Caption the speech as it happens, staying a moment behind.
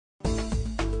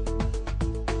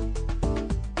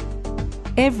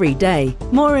Every day,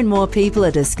 more and more people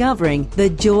are discovering the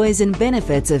joys and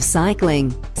benefits of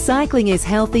cycling. Cycling is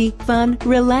healthy, fun,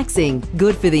 relaxing,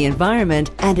 good for the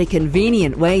environment, and a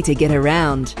convenient way to get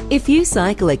around. If you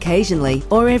cycle occasionally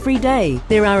or every day,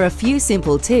 there are a few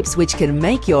simple tips which can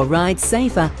make your ride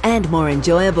safer and more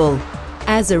enjoyable.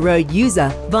 As a road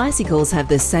user, bicycles have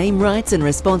the same rights and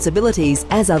responsibilities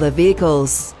as other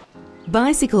vehicles.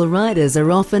 Bicycle riders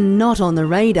are often not on the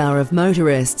radar of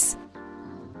motorists.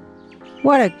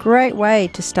 What a great way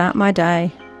to start my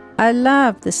day. I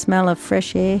love the smell of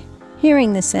fresh air,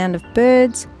 hearing the sound of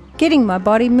birds, getting my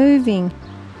body moving,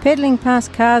 pedalling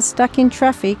past cars stuck in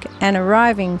traffic and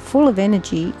arriving full of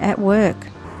energy at work.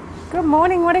 Good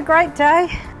morning, what a great day.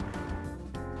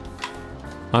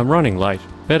 I'm running late.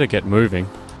 Better get moving.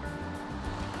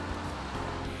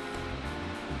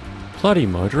 Bloody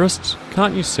motorists,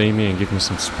 can't you see me and give me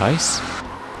some space?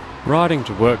 Riding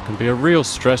to work can be a real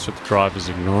stress with drivers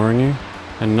ignoring you.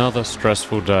 Another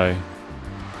stressful day.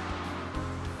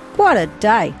 What a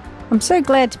day. I'm so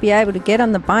glad to be able to get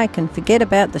on the bike and forget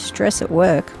about the stress at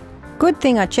work. Good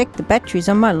thing I checked the batteries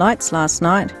on my lights last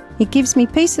night. It gives me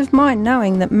peace of mind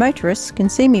knowing that motorists can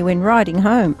see me when riding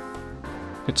home.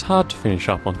 It's hard to finish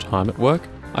up on time at work.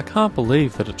 I can't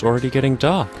believe that it's already getting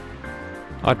dark.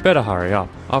 I'd better hurry up.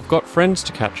 I've got friends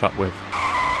to catch up with.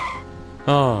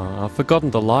 Oh, I've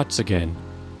forgotten the lights again.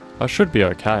 I should be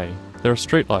okay. There are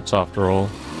streetlights after all.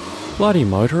 Bloody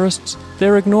motorists,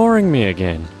 they're ignoring me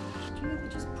again.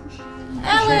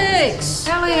 Alex!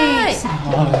 Alex!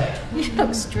 Hi. You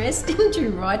look stressed, didn't you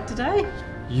ride today?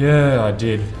 Yeah, I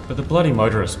did. But the bloody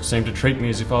motorists seemed to treat me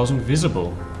as if I was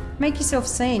invisible. Make yourself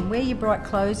seen. Wear your bright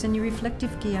clothes and your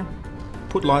reflective gear.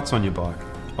 Put lights on your bike,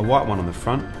 a white one on the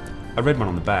front, a red one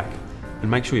on the back, and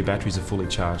make sure your batteries are fully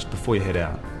charged before you head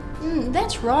out.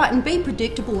 That's right, and be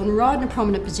predictable and ride in a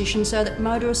prominent position so that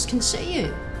motorists can see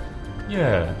you.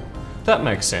 Yeah, that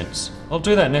makes sense. I'll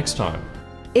do that next time.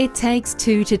 It takes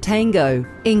two to tango.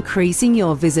 Increasing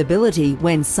your visibility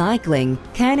when cycling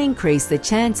can increase the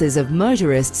chances of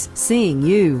motorists seeing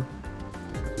you.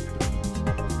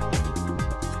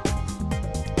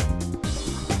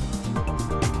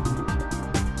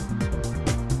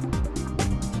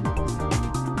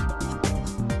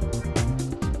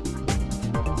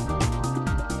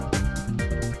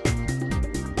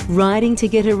 Riding to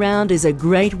get around is a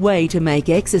great way to make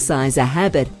exercise a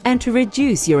habit and to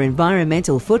reduce your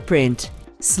environmental footprint.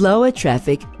 Slower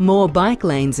traffic, more bike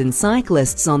lanes and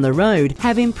cyclists on the road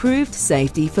have improved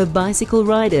safety for bicycle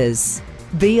riders.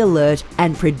 Be alert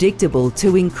and predictable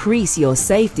to increase your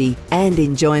safety and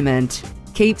enjoyment.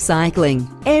 Keep cycling.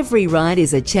 Every ride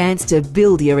is a chance to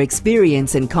build your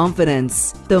experience and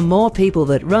confidence. The more people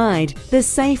that ride, the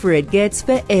safer it gets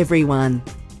for everyone.